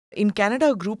In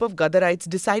Canada, a group of Ghadarites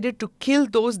decided to kill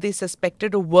those they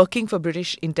suspected of working for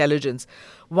British intelligence.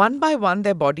 One by one,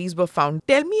 their bodies were found.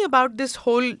 Tell me about this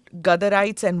whole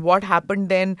Ghadarites and what happened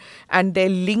then and their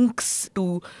links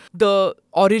to the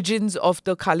origins of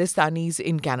the Khalistanis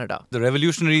in Canada. The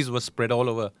revolutionaries were spread all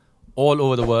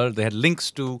over the world. They had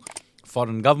links to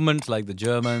foreign governments like the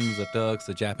Germans, the Turks,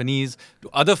 the Japanese, to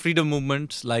other freedom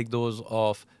movements like those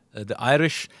of the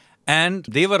Irish. And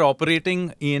they were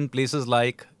operating in places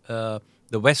like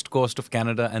the west coast of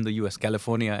Canada and the US,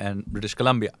 California and British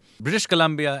Columbia. British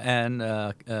Columbia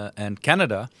and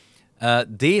Canada,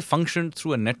 they functioned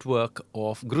through a network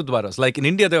of Gurudwaras. Like in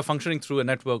India, they were functioning through a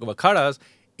network of akhadas.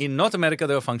 In North America,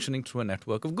 they were functioning through a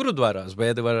network of Gurudwaras,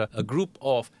 where there were a group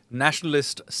of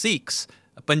nationalist Sikhs,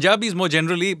 Punjabis more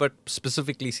generally, but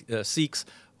specifically Sikhs,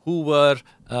 who were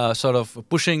sort of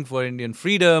pushing for Indian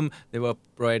freedom. They were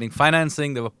providing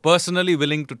financing. They were personally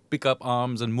willing to pick up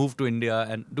arms and move to India,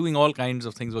 and doing all kinds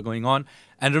of things were going on.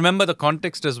 And remember the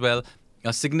context as well.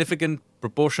 A significant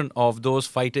proportion of those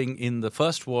fighting in the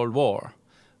First World War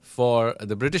for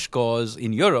the British cause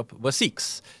in Europe were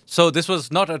Sikhs. So this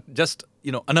was not just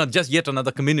yet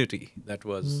another community that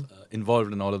was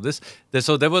involved in all of this.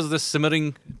 So there was this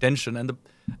simmering tension,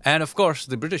 and of course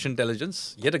the British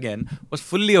intelligence yet again was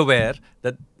fully aware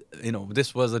that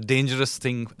this was a dangerous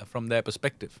thing from their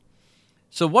perspective.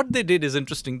 So what they did is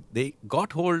interesting. They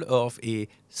got hold of a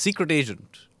secret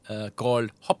agent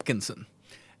called Hopkinson,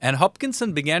 and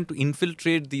Hopkinson began to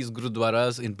infiltrate these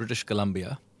Gurudwaras in British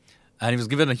Columbia. And he was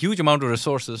given a huge amount of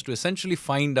resources to essentially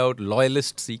find out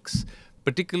loyalist Sikhs,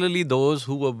 particularly those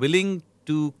who were willing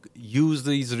to use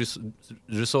these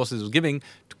resources he was giving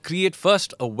to create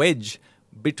first a wedge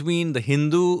between the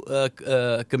Hindu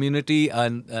community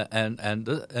and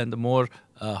the more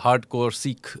hardcore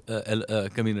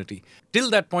Sikh community. Till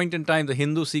that point in time, the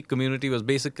Hindu-Sikh community was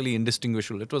basically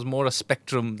indistinguishable. It was more a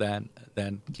spectrum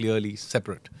than clearly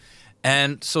separate.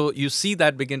 And so you see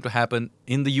that begin to happen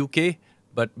in the UK,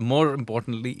 but more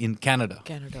importantly in Canada.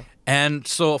 And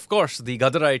so, of course, the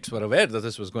Ghadarites were aware that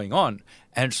this was going on.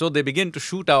 And so they begin to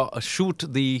shoot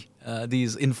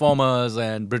these informers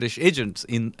and British agents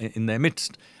in their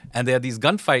midst. And there are these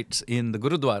gunfights in the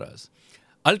Gurudwaras.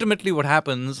 Ultimately, what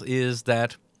happens is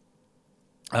that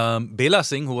Bela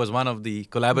Singh, who was one of the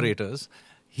collaborators,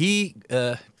 he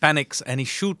panics and he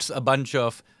shoots a bunch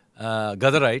of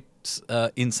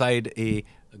Ghadarites inside a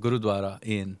Gurudwara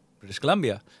in British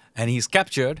Columbia. And he's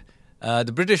captured.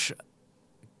 The British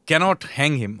cannot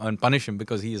hang him and punish him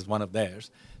because he is one of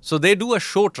theirs. So they do a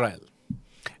show trial.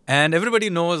 And everybody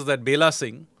knows that Bela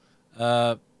Singh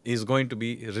is going to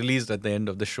be released at the end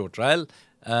of the show trial.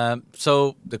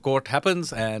 So the court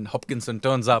happens and Hopkinson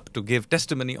turns up to give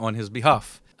testimony on his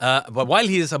behalf. But while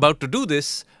he is about to do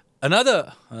this,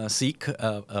 another Sikh,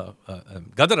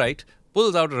 Ghadarite,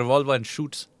 pulls out a revolver and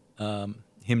shoots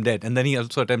him dead. And then he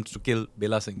also attempts to kill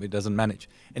Bela Singh, but he doesn't manage.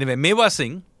 Anyway, Mewa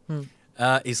Singh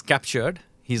is captured.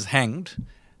 He's hanged.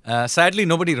 Sadly,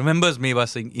 nobody remembers Mewa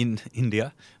Singh in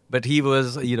India, but he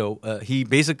was, he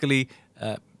basically,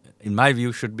 in my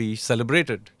view, should be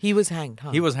celebrated. He was hanged,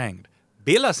 huh? He was hanged.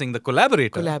 Bela Singh, the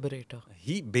collaborator.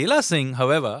 Bela Singh,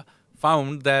 however,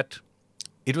 found that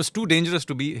it was too dangerous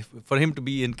for him to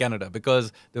be in Canada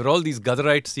because there were all these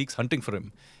Ghadarite Sikhs hunting for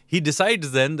him. He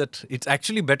decides then that it's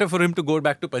actually better for him to go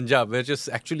back to Punjab, where it's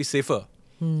actually safer,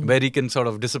 where he can sort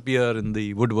of disappear in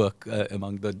the woodwork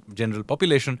among the general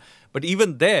population. But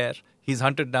even there, he's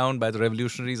hunted down by the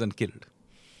revolutionaries and killed.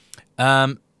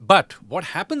 But what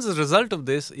happens as a result of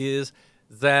this is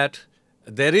that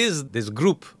there is this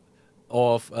group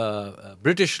of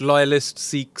British loyalist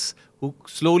Sikhs who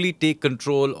slowly take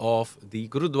control of the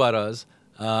Gurudwaras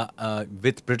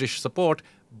with British support,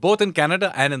 both in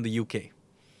Canada and in the UK.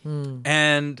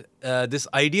 And this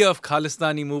idea of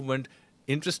Khalistani movement,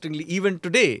 interestingly, even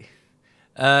today,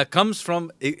 comes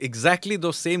from exactly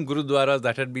those same Gurudwaras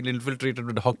that had been infiltrated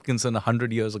with Hopkinson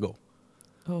 100 years ago.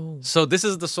 So this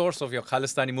is the source of your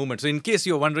Khalistani movement. So in case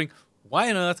you're wondering, why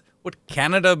on earth would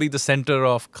Canada be the center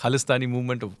of Khalistani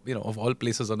movement of all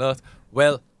places on earth?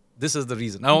 Well, this is the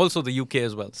reason. Now also the UK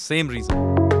as well. Same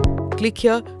reason. Click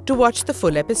here to watch the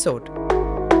full episode.